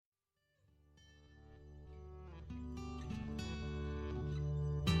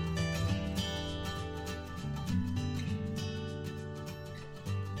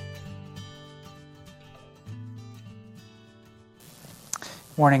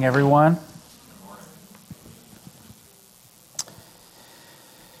Morning, everyone.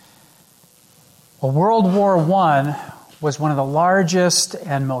 Well, World War I was one of the largest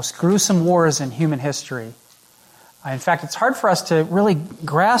and most gruesome wars in human history. In fact, it's hard for us to really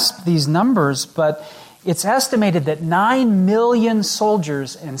grasp these numbers, but it's estimated that 9 million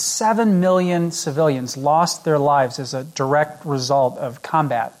soldiers and 7 million civilians lost their lives as a direct result of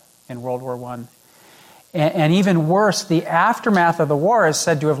combat in World War I. And even worse, the aftermath of the war is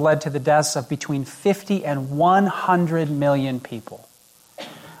said to have led to the deaths of between 50 and 100 million people.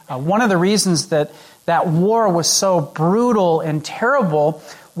 One of the reasons that war was so brutal and terrible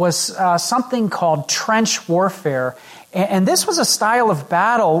was something called trench warfare. And this was a style of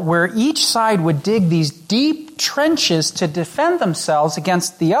battle where each side would dig these deep trenches to defend themselves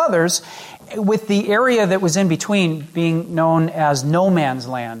against the others, with the area that was in between being known as no man's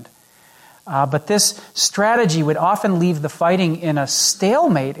land. But this strategy would often leave the fighting in a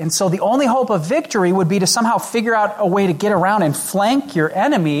stalemate, and so the only hope of victory would be to somehow figure out a way to get around and flank your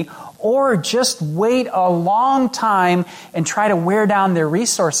enemy, or just wait a long time and try to wear down their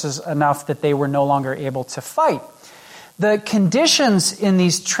resources enough that they were no longer able to fight. The conditions in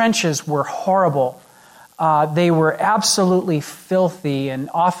these trenches were horrible. They were absolutely filthy and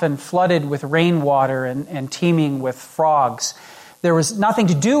often flooded with rainwater and teeming with frogs. There was nothing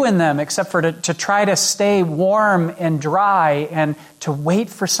to do in them except for to try to stay warm and dry and to wait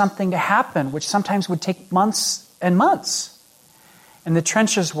for something to happen, which sometimes would take months and months. And the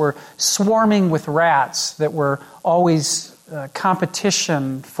trenches were swarming with rats that were always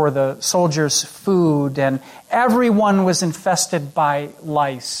competition for the soldiers' food, and everyone was infested by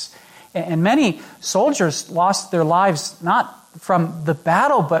lice. And many soldiers lost their lives not from the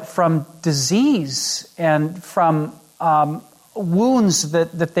battle, but from disease and from wounds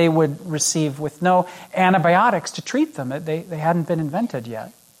that they would receive with no antibiotics to treat them. They hadn't been invented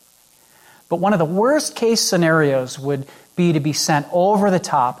yet. But one of the worst case scenarios would be to be sent over the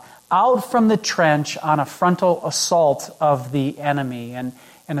top, out from the trench on a frontal assault of the enemy. And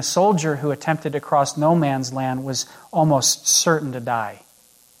a soldier who attempted to cross no man's land was almost certain to die.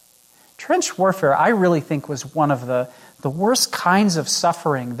 Trench warfare, I really think, was one of the worst kinds of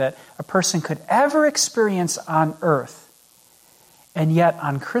suffering that a person could ever experience on earth. And yet,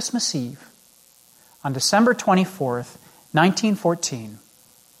 on Christmas Eve, on December 24th, 1914,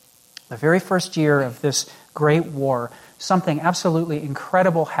 the very first year of this great war, something absolutely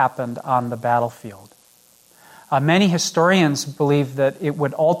incredible happened on the battlefield. Many historians believe that it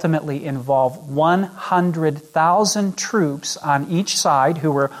would ultimately involve 100,000 troops on each side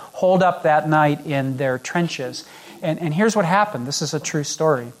who were holed up that night in their trenches. And here's what happened. This is a true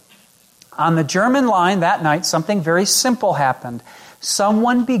story. On the German line that night, something very simple happened.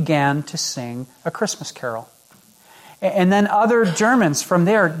 Someone began to sing a Christmas carol. And then other Germans from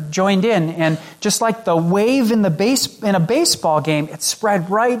there joined in, and just like the wave in a baseball game, it spread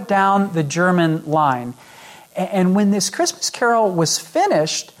right down the German line. And when this Christmas carol was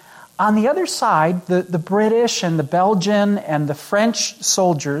finished, on the other side, the British and the Belgian and the French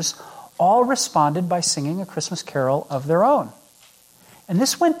soldiers all responded by singing a Christmas carol of their own. And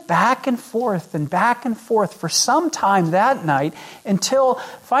this went back and forth for some time that night, until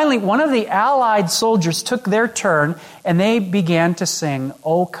finally one of the Allied soldiers took their turn and they began to sing,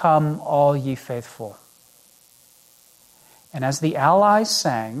 "O Come All Ye Faithful." And as the Allies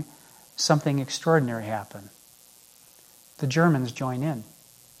sang, something extraordinary happened. The Germans joined in.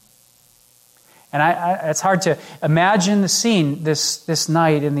 And it's hard to imagine the scene this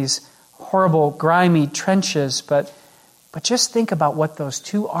night in these horrible, grimy trenches, but just think about what those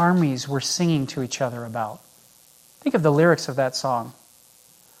two armies were singing to each other about. Think of the lyrics of that song.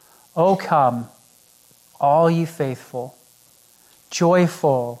 "O come, all ye faithful,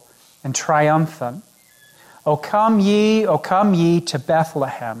 joyful and triumphant. O come ye to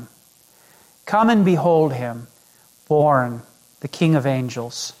Bethlehem. Come and behold him, born, the King of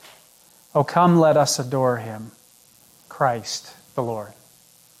angels. O come, let us adore him, Christ the Lord."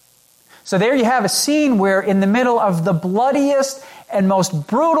 So there you have a scene where, in the middle of the bloodiest and most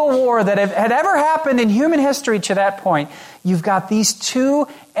brutal war that had ever happened in human history to that point, you've got these two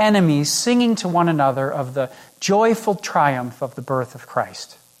enemies singing to one another of the joyful triumph of the birth of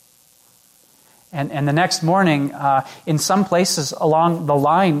Christ. And the next morning, in some places along the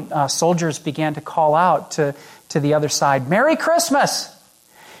line, soldiers began to call out to the other side, "Merry Christmas!"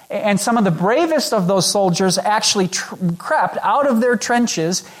 And some of the bravest of those soldiers actually crept out of their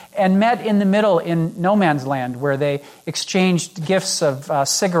trenches and met in the middle in no man's land, where they exchanged gifts of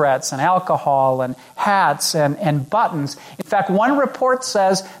cigarettes and alcohol and hats and buttons. In fact, one report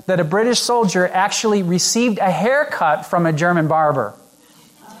says that a British soldier actually received a haircut from a German barber.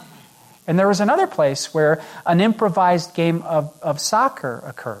 And there was another place where an improvised game of soccer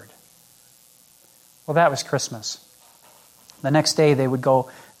occurred. Well, that was Christmas. The next day they would go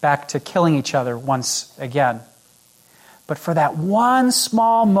back to killing each other once again. But for that one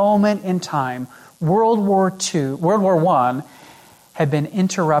small moment in time, World War I had been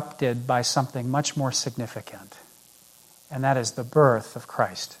interrupted by something much more significant, and that is the birth of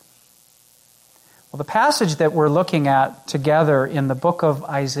Christ. Well, the passage that we're looking at together in the book of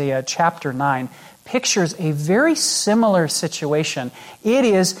Isaiah, chapter 9, pictures a very similar situation. It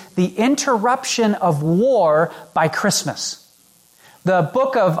is the interruption of war by Christmas. The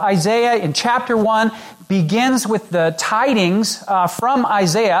book of Isaiah in chapter 1 begins with the tidings from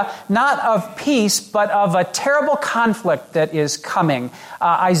Isaiah, not of peace, but of a terrible conflict that is coming.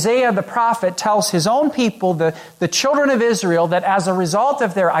 Isaiah the prophet tells his own people, the children of Israel, that as a result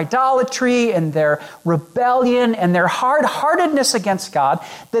of their idolatry and their rebellion and their hard-heartedness against God,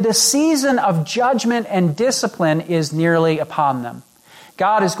 that a season of judgment and discipline is nearly upon them.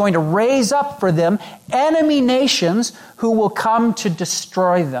 God is going to raise up for them enemy nations who will come to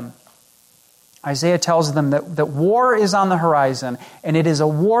destroy them. Isaiah tells them that war is on the horizon, and it is a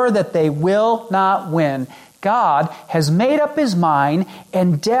war that they will not win. God has made up his mind,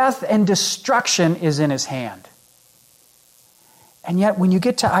 and death and destruction is in his hand. And yet, when you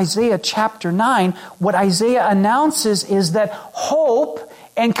get to Isaiah chapter 9, what Isaiah announces is that hope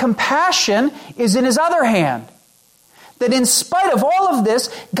and compassion is in his other hand. That in spite of all of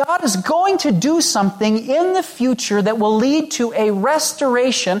this, God is going to do something in the future that will lead to a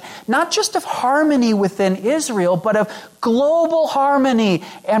restoration, not just of harmony within Israel, but of global harmony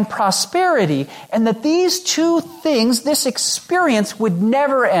and prosperity. And that these two things, this experience, would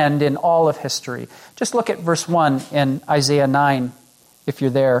never end in all of history. Just look at verse 1 in Isaiah 9, if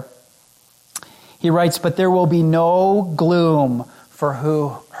you're there. He writes, "But there will be no gloom for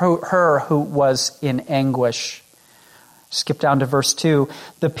her who was in anguish." Skip down to verse 2.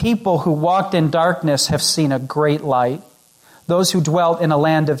 "The people who walked in darkness have seen a great light. Those who dwelt in a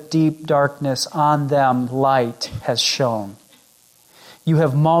land of deep darkness, on them light has shone. You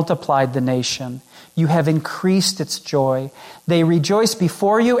have multiplied the nation. You have increased its joy. They rejoice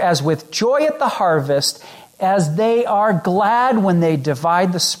before you as with joy at the harvest, as they are glad when they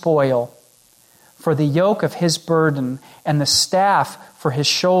divide the spoil. For the yoke of his burden and the staff for his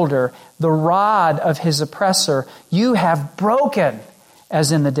shoulder, the rod of his oppressor, you have broken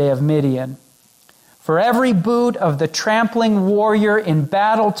as in the day of Midian. For every boot of the trampling warrior in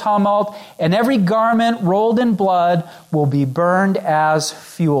battle tumult and every garment rolled in blood will be burned as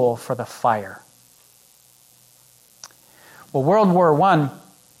fuel for the fire." Well, World War I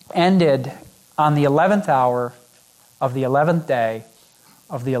ended on the 11th hour of the 11th day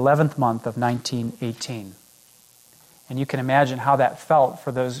of the 11th month of 1918. And you can imagine how that felt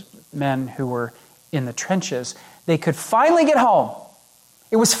for those men who were in the trenches. They could finally get home.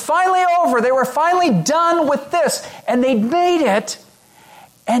 It was finally over. They were finally done with this. And they'd made it.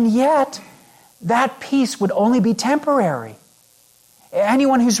 And yet, that peace would only be temporary.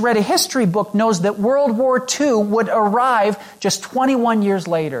 Anyone who's read a history book knows that World War II would arrive just 21 years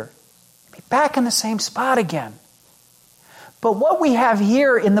later. Be back in the same spot again. But what we have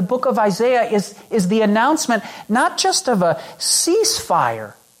here in the book of Isaiah is the announcement not just of a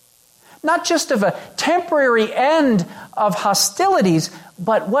ceasefire, not just of a temporary end of hostilities,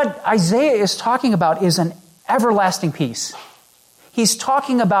 but what Isaiah is talking about is an everlasting peace. He's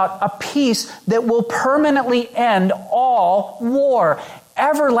talking about a peace that will permanently end all war.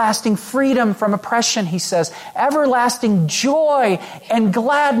 Everlasting freedom from oppression, he says. Everlasting joy and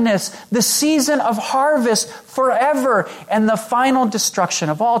gladness. The season of harvest forever. And the final destruction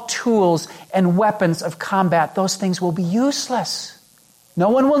of all tools and weapons of combat. Those things will be useless. No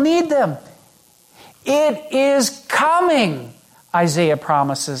one will need them. It is coming, Isaiah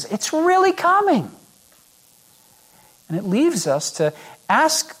promises. It's really coming. And it leaves us to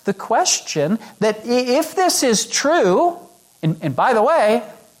ask the question that if this is true, and by the way,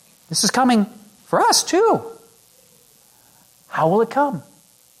 this is coming for us too. How will it come?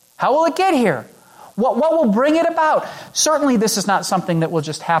 How will it get here? What will bring it about? Certainly this is not something that will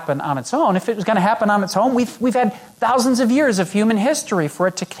just happen on its own. If it was going to happen on its own, we've had thousands of years of human history for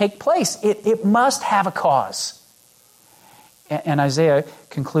it to take place. It must have a cause. And Isaiah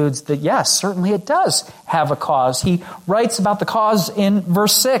concludes that yes, certainly it does have a cause. He writes about the cause in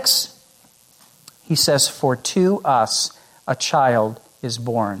verse 6. He says, "For to us a child is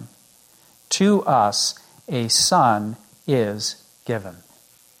born. To us a son is given."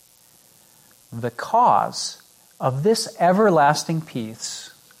 The cause of this everlasting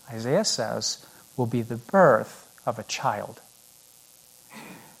peace, Isaiah says, will be the birth of a child.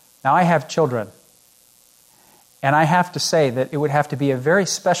 Now, I have children, and I have to say that it would have to be a very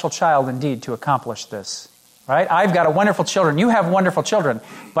special child indeed to accomplish this. Right? I've got wonderful children. You have wonderful children.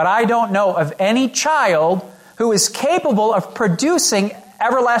 But I don't know of any child who is capable of producing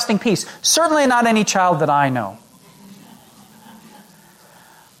everlasting peace. Certainly not any child that I know.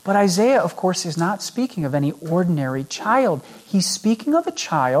 But Isaiah, of course, is not speaking of any ordinary child. He's speaking of a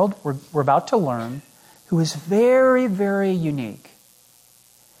child, we're about to learn, who is very, very unique.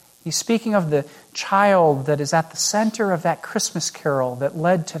 He's speaking of the child that is at the center of that Christmas carol that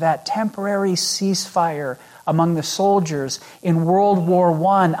led to that temporary ceasefire among the soldiers in World War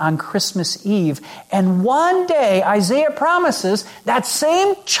I on Christmas Eve. And one day, Isaiah promises, that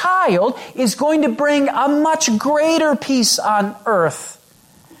same child is going to bring a much greater peace on earth.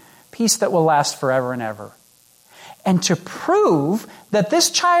 Peace that will last forever and ever. And to prove that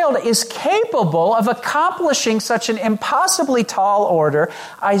this child is capable of accomplishing such an impossibly tall order,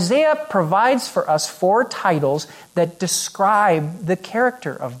 Isaiah provides for us 4 titles that describe the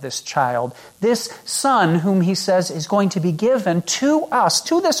character of this child. This son whom he says is going to be given to us,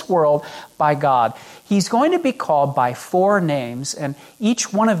 to this world, by God. He's going to be called by 4 names, and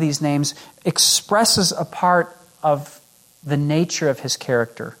each one of these names expresses a part of the nature of his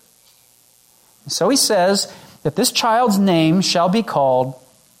character. And so he says that this child's name shall be called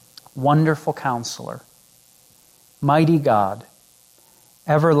Wonderful Counselor, Mighty God,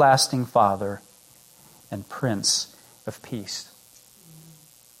 Everlasting Father, and Prince of Peace.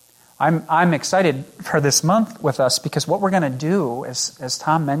 I'm excited for this month with us because what we're going to do, as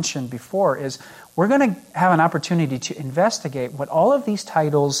Tom mentioned before, is we're going to have an opportunity to investigate what all of these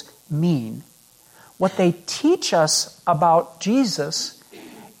titles mean, what they teach us about Jesus,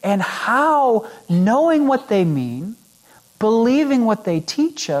 and how knowing what they mean, believing what they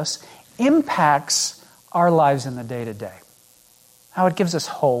teach us, impacts our lives in the day-to-day. How it gives us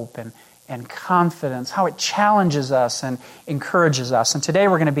hope and confidence, how it challenges us and encourages us. And today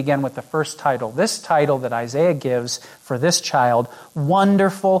we're going to begin with the first title. This title that Isaiah gives for this child,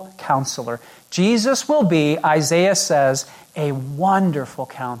 Wonderful Counselor. Jesus will be, Isaiah says, a wonderful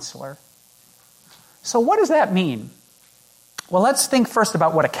counselor. So what does that mean? Well, let's think first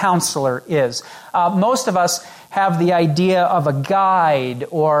about what a counselor is. Most of us have the idea of a guide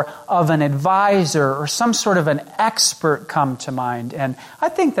or of an advisor or some sort of an expert come to mind, and I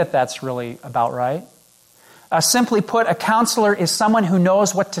think that that's really about right. Simply put, a counselor is someone who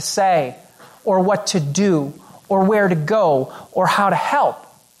knows what to say or what to do or where to go or how to help.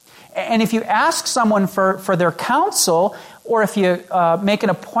 And if you ask someone for their counsel, or if you make an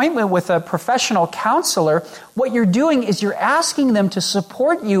appointment with a professional counselor, what you're doing is you're asking them to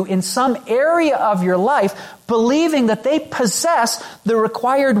support you in some area of your life, believing that they possess the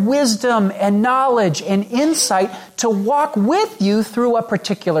required wisdom and knowledge and insight to walk with you through a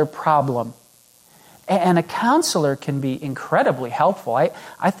particular problem. And a counselor can be incredibly helpful.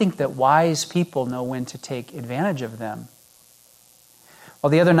 I think that wise people know when to take advantage of them. Well,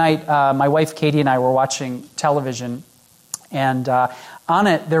 the other night, my wife Katie and I were watching television, and on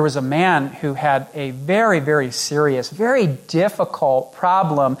it there was a man who had a very, very serious, very difficult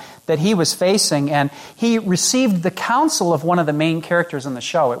problem that he was facing, and he received the counsel of one of the main characters in the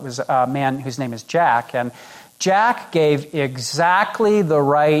show. It was a man whose name is Jack, and Jack gave exactly the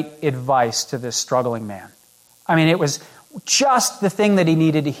right advice to this struggling man. I mean, it was just the thing that he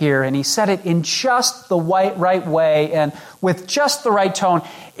needed to hear, and he said it in just the right way and with just the right tone.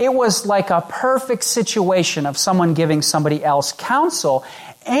 It was like a perfect situation of someone giving somebody else counsel,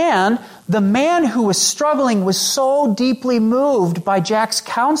 and the man who was struggling was so deeply moved by Jack's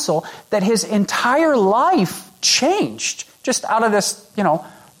counsel that his entire life changed just out of this,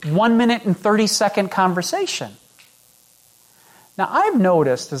 1 minute and 30-second conversation. Now, I've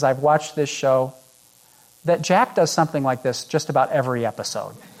noticed as I've watched this show that Jack does something like this just about every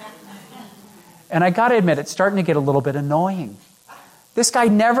episode. And I got to admit, it's starting to get a little bit annoying. This guy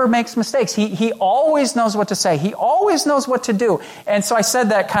never makes mistakes. He always knows what to say. He always knows what to do. And so I said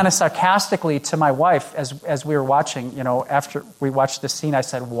that kind of sarcastically to my wife as we were watching, after we watched this scene. I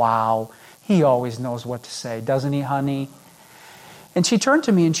said, wow, he always knows what to say, doesn't he, honey? And she turned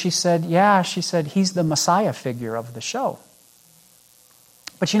to me and she said, he's the Messiah figure of the show.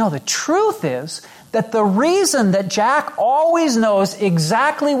 But the truth is that the reason that Jack always knows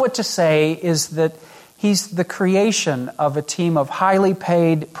exactly what to say is that he's the creation of a team of highly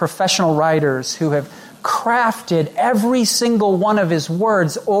paid professional writers who have crafted every single one of his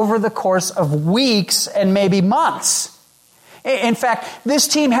words over the course of weeks and maybe months. In fact, this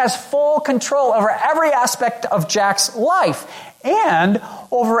team has full control over every aspect of Jack's life and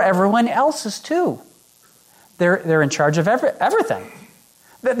over everyone else's too. They're in charge of everything.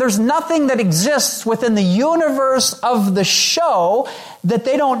 There's nothing that exists within the universe of the show that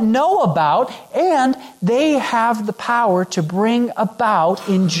they don't know about, and they have the power to bring about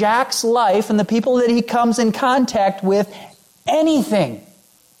in Jack's life and the people that he comes in contact with anything.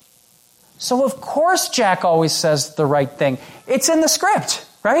 So of course Jack always says the right thing. It's in the script,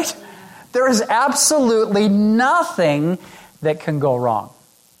 right? There is absolutely nothing that can go wrong.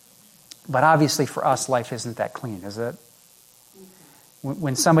 But obviously for us, life isn't that clean, is it?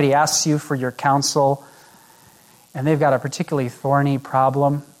 When somebody asks you for your counsel and they've got a particularly thorny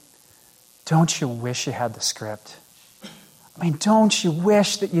problem, don't you wish you had the script? I mean, don't you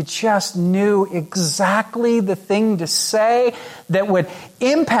wish that you just knew exactly the thing to say that would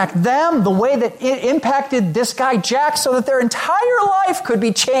impact them the way that it impacted this guy Jack, so that their entire life could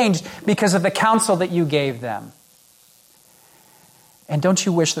be changed because of the counsel that you gave them? And don't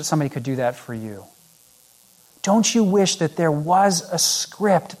you wish that somebody could do that for you? Don't you wish that there was a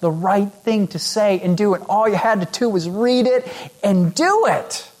script, the right thing to say and do, and all you had to do was read it and do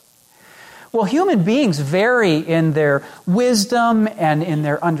it? Well, human beings vary in their wisdom and in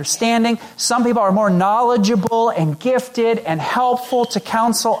their understanding. Some people are more knowledgeable and gifted and helpful to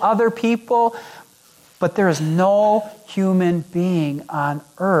counsel other people. But there is no human being on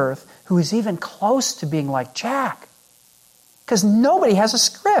earth who is even close to being like Jack. Because nobody has a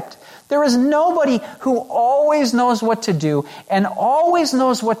script. There is nobody who always knows what to do and always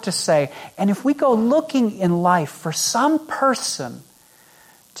knows what to say. And if we go looking in life for some person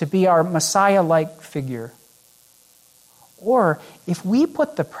to be our Messiah-like figure, or if we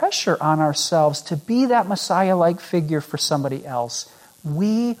put the pressure on ourselves to be that Messiah-like figure for somebody else,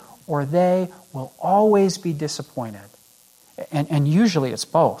 we or they will always be disappointed. And usually it's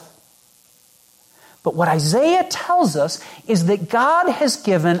both. But what Isaiah tells us is that God has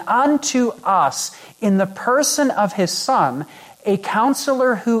given unto us, in the person of His Son, a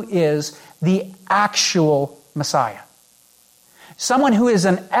counselor who is the actual Messiah. Someone who is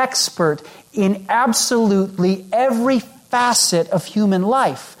an expert in absolutely every facet of human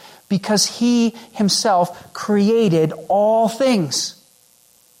life, because He Himself created all things.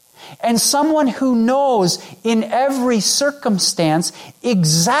 And someone who knows in every circumstance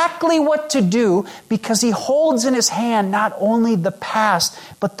exactly what to do, because He holds in His hand not only the past,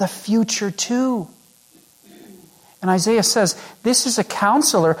 but the future too. And Isaiah says, this is a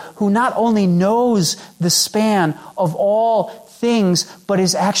counselor who not only knows the span of all things, but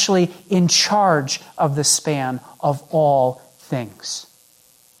is actually in charge of the span of all things.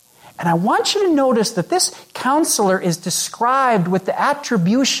 And I want you to notice that this counselor is described with the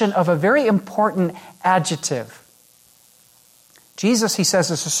attribution of a very important adjective. Jesus, he says,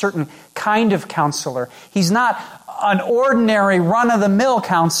 is a certain kind of counselor. He's not an ordinary run-of-the-mill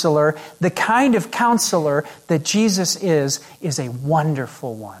counselor. The kind of counselor that Jesus is a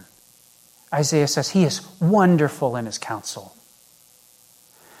wonderful one. Isaiah says he is wonderful in His counsel.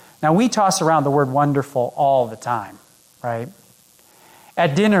 Now, we toss around the word wonderful all the time, right?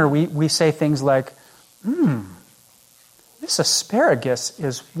 At dinner, we say things like, this asparagus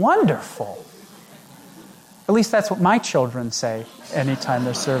is wonderful. At least that's what my children say anytime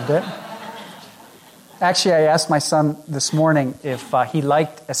they're served it. Actually, I asked my son this morning if he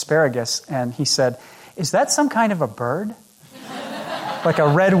liked asparagus, and he said, is that some kind of a bird? Like a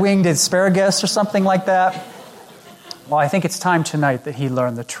red-winged asparagus or something like that? Well, I think it's time tonight that he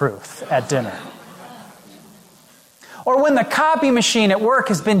learned the truth at dinner. Or when the copy machine at work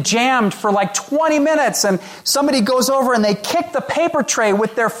has been jammed for like 20 minutes and somebody goes over and they kick the paper tray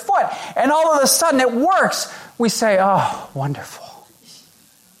with their foot and all of a sudden it works, we say, oh, wonderful.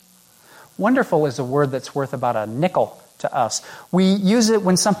 Wonderful is a word that's worth about a nickel to us. We use it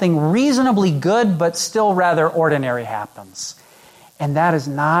when something reasonably good but still rather ordinary happens. And that is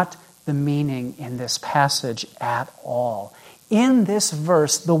not the meaning in this passage at all. In this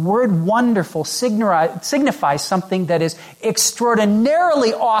verse, the word wonderful signifies something that is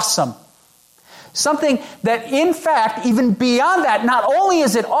extraordinarily awesome. Something that, in fact, even beyond that, not only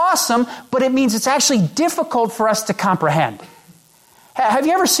is it awesome, but it means it's actually difficult for us to comprehend. Have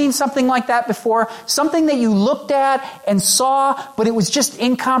you ever seen something like that before? Something that you looked at and saw, but it was just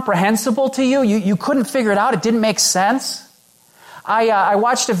incomprehensible to you? You couldn't figure it out. It didn't make sense? I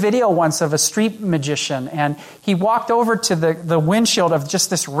watched a video once of a street magician, and he walked over to the windshield of just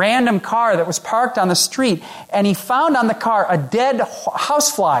this random car that was parked on the street, and he found on the car a dead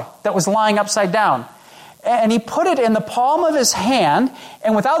housefly that was lying upside down. And he put it in the palm of his hand,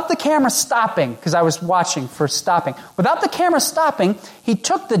 and without the camera stopping, because I was watching for stopping, without the camera stopping, he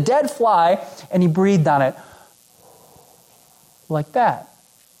took the dead fly and he breathed on it like that.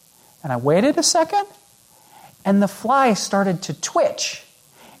 And I waited a second, and the fly started to twitch.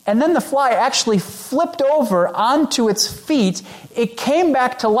 And then the fly actually flipped over onto its feet. It came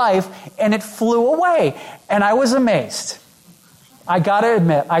back to life, and it flew away. And I was amazed. I got to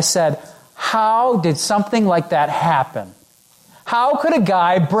admit, I said, how did something like that happen? How could a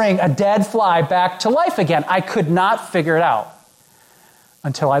guy bring a dead fly back to life again? I could not figure it out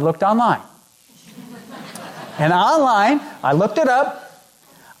until I looked online. And online, I looked it up.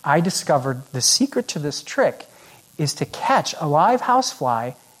 I discovered the secret to this trick is to catch a live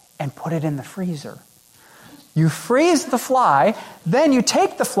housefly and put it in the freezer. You freeze the fly, then you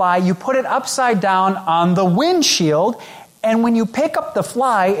take the fly, you put it upside down on the windshield, and when you pick up the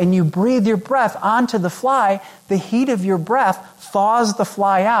fly and you breathe your breath onto the fly, the heat of your breath thaws the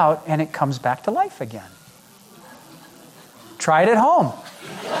fly out and it comes back to life again. Try it at home.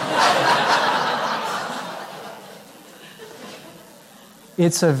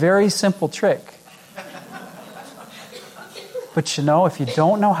 It's a very simple trick. But you know, if you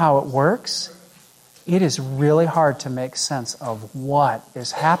don't know how it works, it is really hard to make sense of what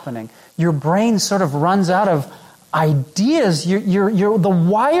is happening. Your brain sort of runs out of ideas. The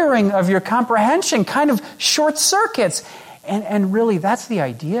wiring of your comprehension kind of short circuits. And really, that's the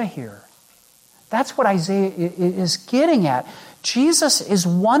idea here. That's what Isaiah is getting at. Jesus is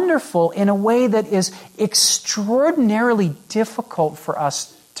wonderful in a way that is extraordinarily difficult for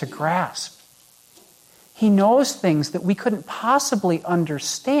us to grasp. He knows things that we couldn't possibly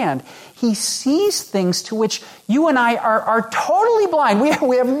understand. He sees things to which you and I are totally blind.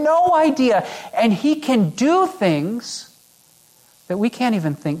 We have no idea. And He can do things that we can't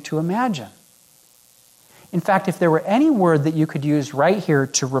even think to imagine. In fact, if there were any word that you could use right here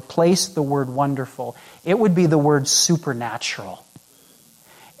to replace the word wonderful, it would be the word supernatural.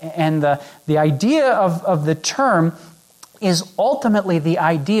 And the idea of the term is ultimately the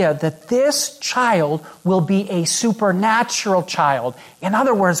idea that this child will be a supernatural child. In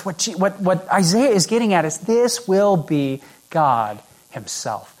other words, what Isaiah is getting at is this will be God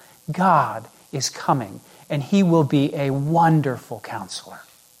Himself. God is coming, and He will be a wonderful counselor.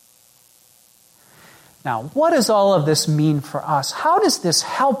 Now, what does all of this mean for us? How does this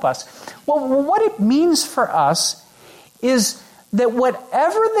help us? Well, what it means for us is that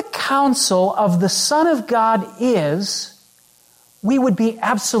whatever the counsel of the Son of God is, we would be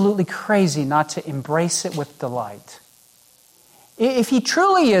absolutely crazy not to embrace it with delight. If He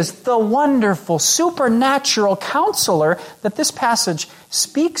truly is the wonderful, supernatural counselor that this passage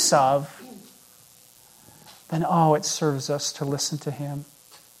speaks of, then it serves us to listen to Him,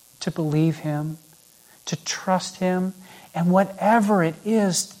 to believe Him, to trust Him, and whatever it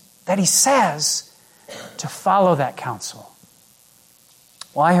is that He says, to follow that counsel.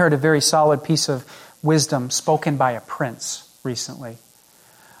 Well, I heard a very solid piece of wisdom spoken by a prince recently.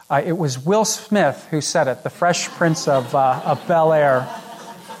 It was Will Smith who said it, the Fresh Prince of Bel-Air.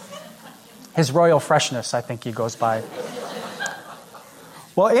 His Royal Freshness, I think he goes by.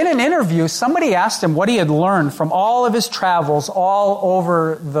 Well, in an interview, somebody asked him what he had learned from all of his travels all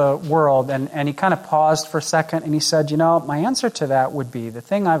over the world, and he kind of paused for a second, and he said, my answer to that would be, the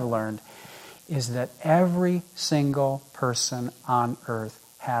thing I've learned is that every single person on earth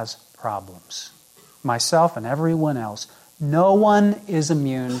has problems. Myself and everyone else. No one is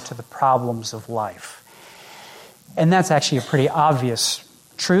immune to the problems of life. And that's actually a pretty obvious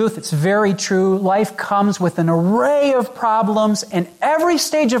truth. It's very true. Life comes with an array of problems, and every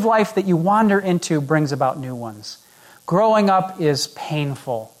stage of life that you wander into brings about new ones. Growing up is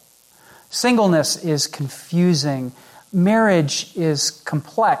painful. Singleness is confusing. Marriage is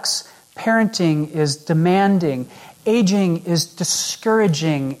complex. Parenting is demanding. Aging is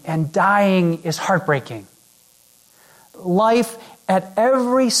discouraging, and dying is heartbreaking. Life at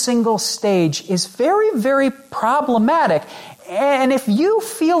every single stage is very, very problematic. And if you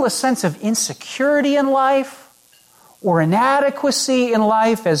feel a sense of insecurity in life or inadequacy in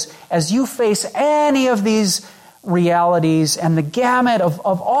life as you face any of these realities and the gamut of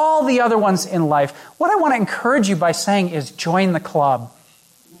all the other ones in life, what I want to encourage you by saying is join the club.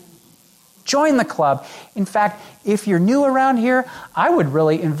 Join the club. In fact, if you're new around here, I would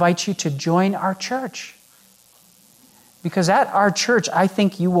really invite you to join our church. Because at our church, I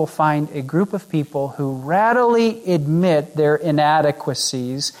think you will find a group of people who readily admit their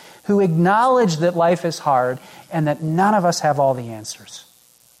inadequacies, who acknowledge that life is hard, and that none of us have all the answers.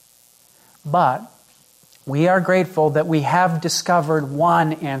 But we are grateful that we have discovered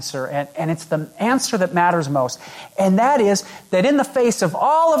one answer, and it's the answer that matters most. And that is that in the face of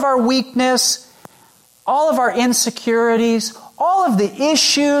all of our weakness, all of our insecurities, all of the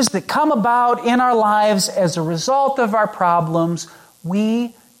issues that come about in our lives as a result of our problems,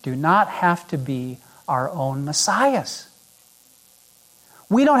 we do not have to be our own messiahs.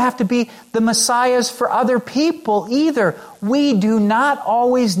 We don't have to be the messiahs for other people either. We do not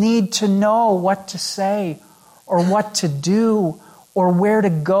always need to know what to say or what to do or where to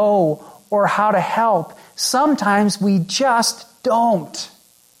go or how to help. Sometimes we just don't.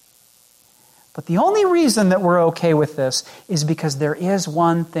 But the only reason that we're okay with this is because there is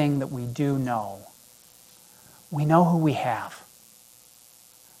one thing that we do know. We know who we have.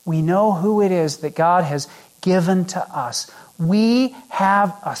 We know who it is that God has given to us. We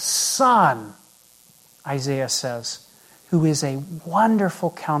have a Son, Isaiah says, who is a wonderful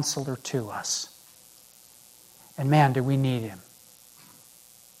counselor to us. And man, do we need him.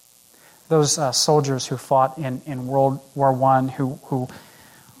 Those soldiers who fought in World War I, who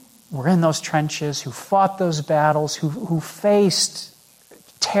were in those trenches, who fought those battles, who faced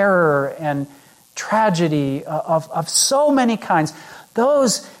terror and tragedy of so many kinds,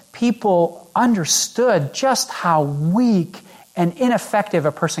 those people understood just how weak and ineffective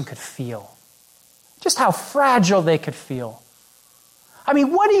a person could feel. Just how fragile they could feel. I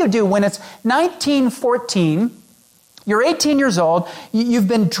mean, what do you do when it's 1914, you're 18 years old, you've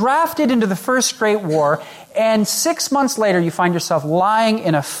been drafted into the First Great War, and 6 months later you find yourself lying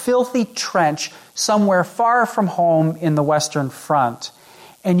in a filthy trench somewhere far from home in the Western Front,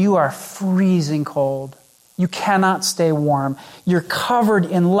 and you are freezing cold. You cannot stay warm. You're covered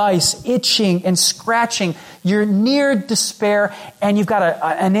in lice, itching and scratching. You're near despair, and you've got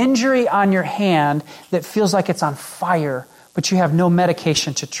an injury on your hand that feels like it's on fire, but you have no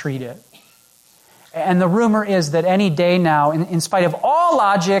medication to treat it. And the rumor is that any day now, in spite of all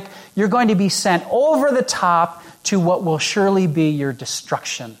logic, you're going to be sent over the top to what will surely be your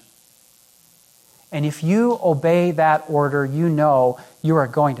destruction. And if you obey that order, you know you are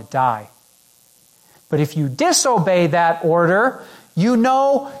going to die. But if you disobey that order, you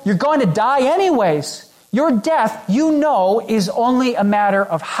know you're going to die anyways. Your death, you know, is only a matter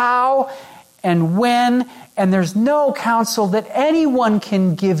of how and when, and there's no counsel that anyone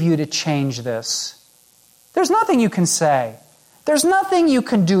can give you to change this. There's nothing you can say. There's nothing you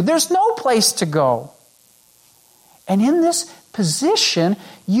can do. There's no place to go. And in this position,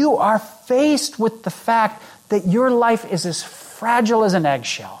 you are faced with the fact that your life is as fragile as an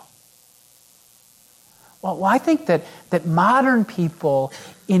eggshell. Well, I think that modern people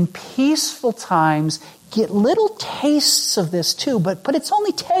in peaceful times get little tastes of this too, but it's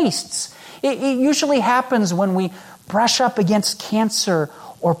only tastes. It usually happens when we brush up against cancer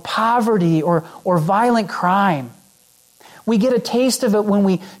or poverty or violent crime. We get a taste of it when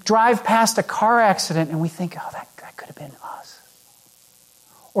we drive past a car accident and we think, oh, that could have been us.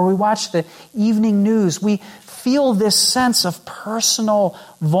 Or we watch the evening news. We feel this sense of personal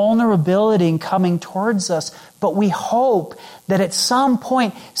vulnerability coming towards us, but we hope that at some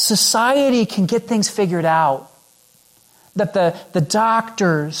point society can get things figured out. That the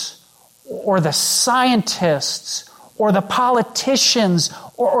doctors or the scientists or the politicians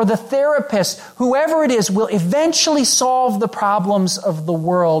or the therapists, whoever it is, will eventually solve the problems of the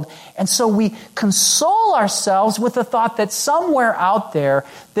world. And so we console ourselves with the thought that somewhere out there,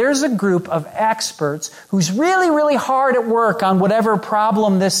 there's a group of experts who's really, really hard at work on whatever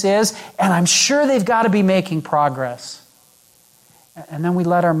problem this is, and I'm sure they've got to be making progress. And then we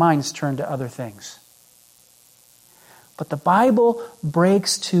let our minds turn to other things. But the Bible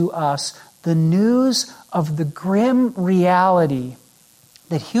breaks to us the news of the grim reality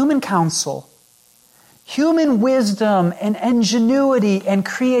that human counsel, human wisdom and ingenuity and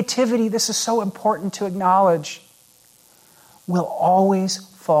creativity, this is so important to acknowledge, will always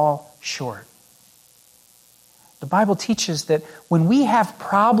fall short. The Bible teaches that when we have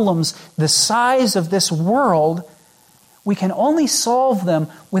problems the size of this world, we can only solve them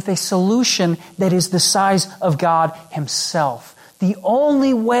with a solution that is the size of God Himself. The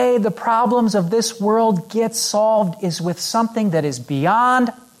only way the problems of this world get solved is with something that is beyond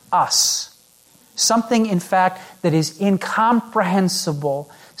us. Something, in fact, that is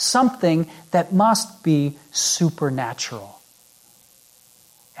incomprehensible. Something that must be supernatural.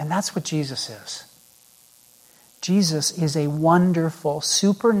 And that's what Jesus is. Jesus is a wonderful,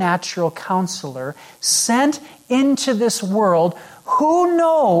 supernatural counselor sent into this world who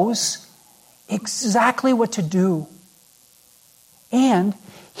knows exactly what to do. And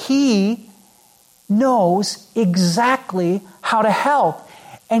He knows exactly how to help.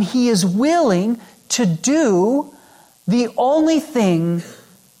 And He is willing to do the only thing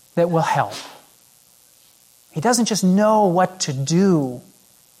that will help. He doesn't just know what to do,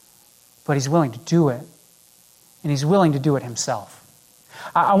 but He's willing to do it. And He's willing to do it Himself.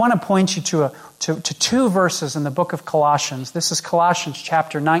 I want to point you to two verses in the book of Colossians. This is Colossians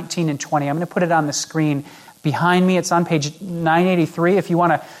chapter 19 and 20. I'm going to put it on the screen behind me. It's on page 983. If you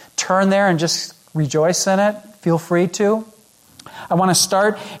want to turn there and just rejoice in it, feel free to. I want to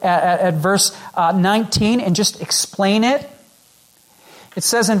start at verse 19 and just explain it. It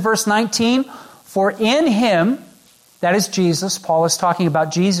says in verse 19, "For in Him," that is Jesus, Paul is talking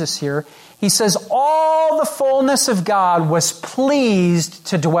about Jesus here, he says, "all the fullness of God was pleased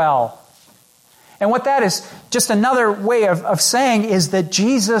to dwell." And what that is, just another way of saying is that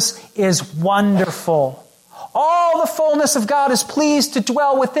Jesus is wonderful. All the fullness of God is pleased to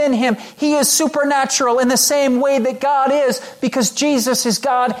dwell within Him. He is supernatural in the same way that God is, because Jesus is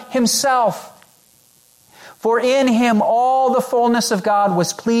God Himself. For in Him all the fullness of God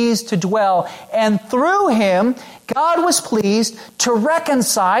was pleased to dwell, and through Him God was pleased to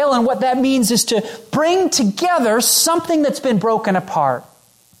reconcile, and what that means is to bring together something that's been broken apart.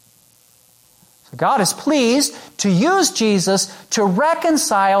 So God is pleased to use Jesus to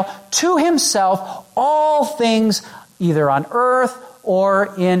reconcile to Himself all things either on earth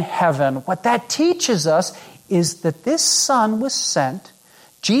or in heaven. What that teaches us is that this Son was sent,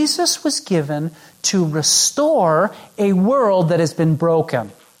 Jesus was given to restore a world that has been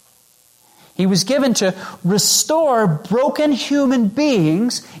broken. He was given to restore broken human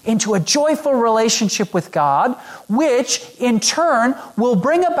beings into a joyful relationship with God, which in turn will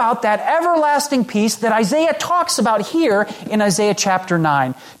bring about that everlasting peace that Isaiah talks about here in Isaiah chapter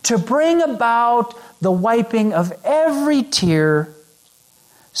 9. To bring about the wiping of every tear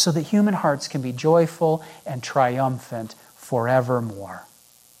so that human hearts can be joyful and triumphant forevermore.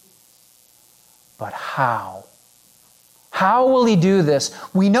 But how? How will He do this?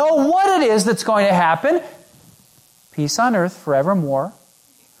 We know what it is that's going to happen. Peace on earth forevermore.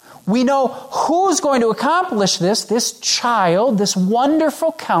 We know who's going to accomplish this child, this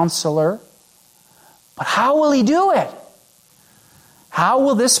wonderful counselor. But how will He do it? How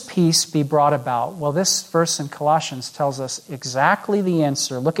will this peace be brought about? Well, this verse in Colossians tells us exactly the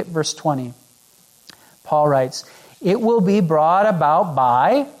answer. Look at verse 20. Paul writes, "It will be brought about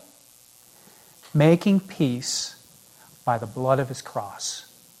by making peace by the blood of His cross."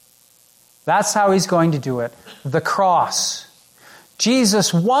 That's how He's going to do it. The cross.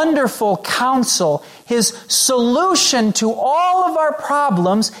 Jesus' wonderful counsel, His solution to all of our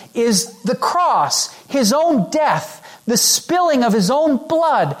problems is the cross, His own death, the spilling of His own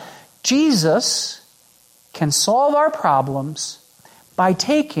blood. Jesus can solve our problems by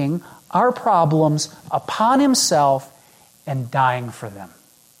taking our problems upon Himself and dying for them.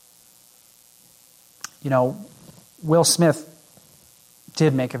 You know, Will Smith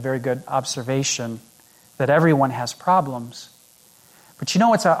did make a very good observation that everyone has problems. But you know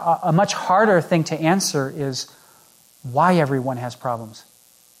what's a much harder thing to answer is why everyone has problems.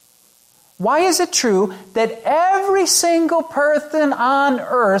 Why is it true that every single person on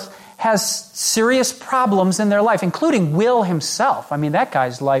earth has serious problems in their life, including Will himself? I mean, that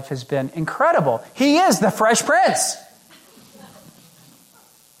guy's life has been incredible. He is the Fresh Prince.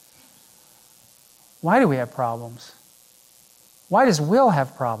 Why do we have problems? Why does Will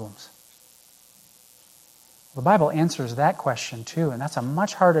have problems? The Bible answers that question too, and that's a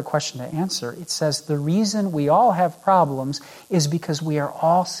much harder question to answer. It says the reason we all have problems is because we are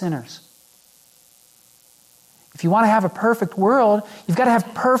all sinners. If you want to have a perfect world, you've got to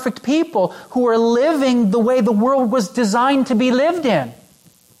have perfect people who are living the way the world was designed to be lived in.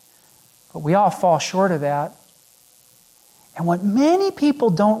 But we all fall short of that. And what many people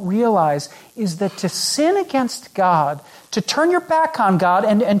don't realize is that to sin against God, to turn your back on God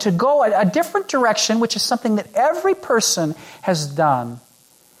and to go a different direction, which is something that every person has done,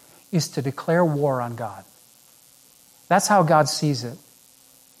 is to declare war on God. That's how God sees it.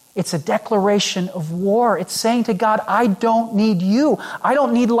 It's a declaration of war. It's saying to God, I don't need you. I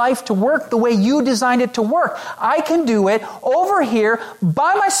don't need life to work the way you designed it to work. I can do it over here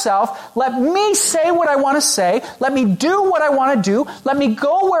by myself. Let me say what I want to say. Let me do what I want to do. Let me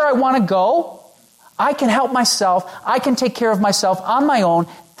go where I want to go. I can help myself. I can take care of myself on my own.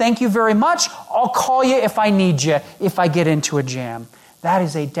 Thank you very much. I'll call you if I need you, if I get into a jam. That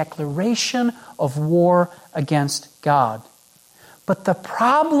is a declaration of war against God. But the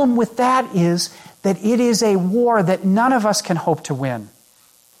problem with that is that it is a war that none of us can hope to win.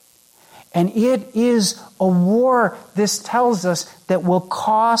 And it is a war, this tells us, that will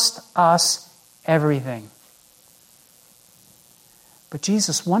cost us everything. But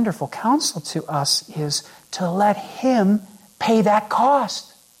Jesus' wonderful counsel to us is to let Him pay that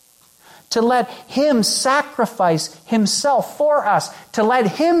cost. To let Him sacrifice Himself for us. To let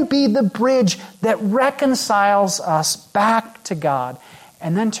Him be the bridge that reconciles us back to God.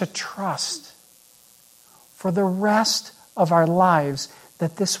 And then to trust for the rest of our lives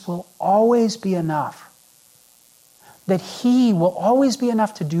that this will always be enough. that He will always be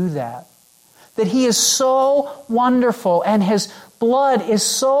enough to do that. That He is so wonderful and His blood is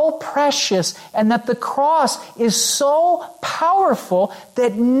so precious and that the cross is so powerful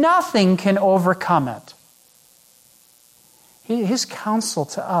that nothing can overcome it. His counsel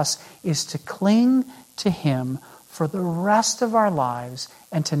to us is to cling to Him for the rest of our lives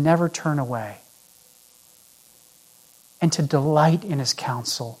and to never turn away. And to delight in His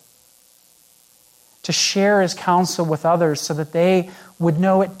counsel. To share His counsel with others so that they would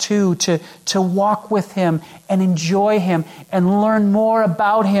know it too. To walk with Him and enjoy Him and learn more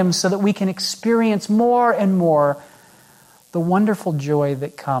about Him so that we can experience more and more the wonderful joy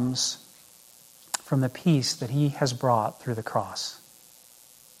that comes from the peace that He has brought through the cross.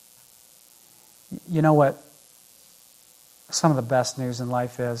 You know what some of the best news in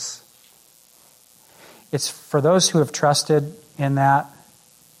life is? It's for those who have trusted in that,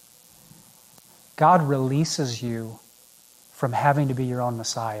 God releases you from having to be your own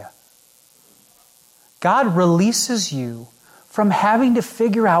Messiah. God releases you from having to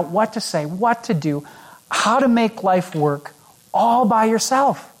figure out what to say, what to do, how to make life work all by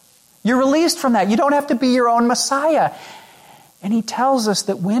yourself. You're released from that. You don't have to be your own Messiah. And He tells us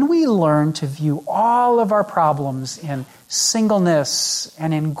that when we learn to view all of our problems in singleness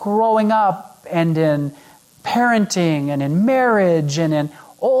and in growing up and in parenting and in marriage and in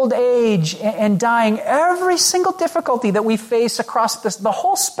old age and dying, every single difficulty that we face across the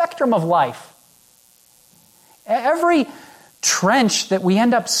whole spectrum of life, every trench that we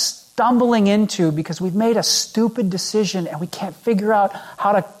end up stumbling into because we've made a stupid decision and we can't figure out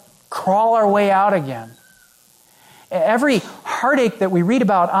how to crawl our way out again. Every heartache that we read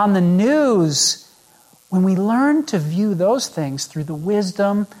about on the news, when we learn to view those things through the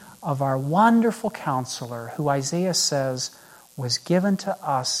wisdom of our wonderful counselor, who Isaiah says was given to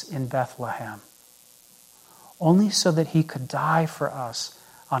us in Bethlehem, only so that He could die for us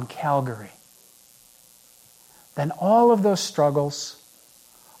on Calvary, then all of those struggles,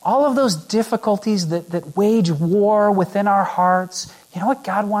 all of those difficulties that wage war within our hearts, you know what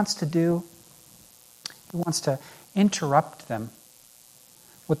God wants to do? He wants to interrupt them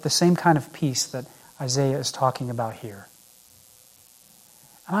with the same kind of peace that Isaiah is talking about here.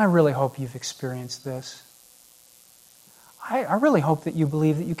 And I really hope you've experienced this. I really hope that you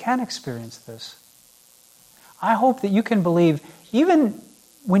believe that you can experience this. I hope that you can believe, even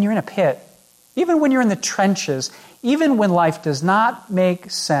when you're in a pit, even when you're in the trenches, even when life does not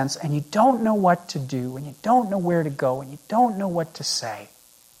make sense and you don't know what to do and you don't know where to go and you don't know what to say,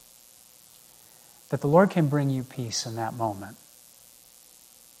 that the Lord can bring you peace in that moment.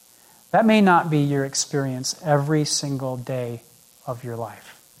 That may not be your experience every single day of your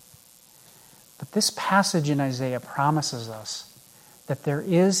life. But this passage in Isaiah promises us that there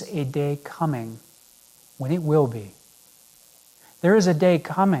is a day coming when it will be. There is a day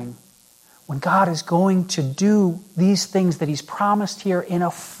coming when God is going to do these things that He's promised here in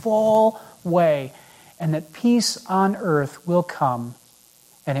a full way, and that peace on earth will come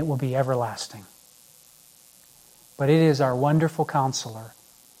and it will be everlasting. But it is our wonderful counselor,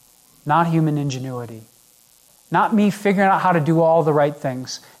 not human ingenuity, not me figuring out how to do all the right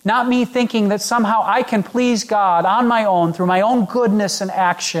things, not me thinking that somehow I can please God on my own through my own goodness and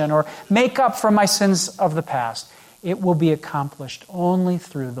action or make up for my sins of the past. It will be accomplished only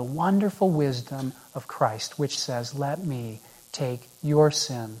through the wonderful wisdom of Christ, which says, let me take your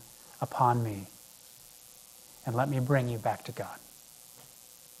sin upon me and let me bring you back to God.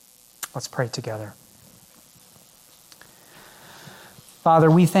 Let's pray together.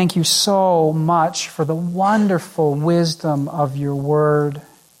 Father, we thank you so much for the wonderful wisdom of your word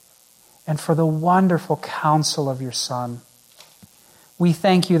and for the wonderful counsel of your Son. We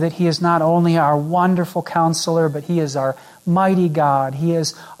thank you that He is not only our wonderful counselor, but He is our mighty God. He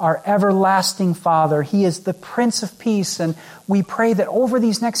is our everlasting Father. He is the Prince of Peace. And we pray that over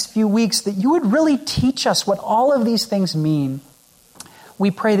these next few weeks that you would really teach us what all of these things mean. We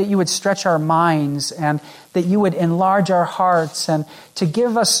pray that you would stretch our minds and that you would enlarge our hearts and to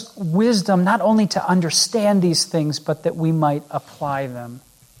give us wisdom not only to understand these things, but that we might apply them.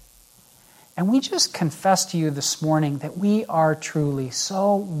 And we just confess to you this morning that we are truly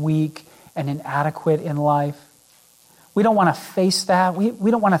so weak and inadequate in life. We don't want to face that.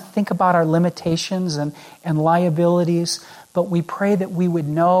 We don't want to think about our limitations and liabilities, but we pray that we would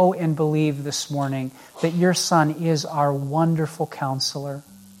know and believe this morning that your Son is our wonderful counselor,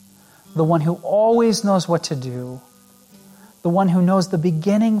 the one who always knows what to do, the one who knows the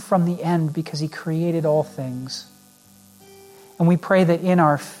beginning from the end because He created all things. And we pray that in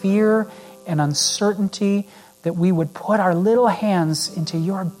our fear and uncertainty, that we would put our little hands into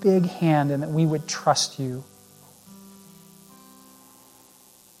your big hand and that we would trust you.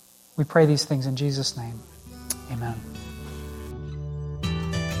 We pray these things in Jesus' name. Amen.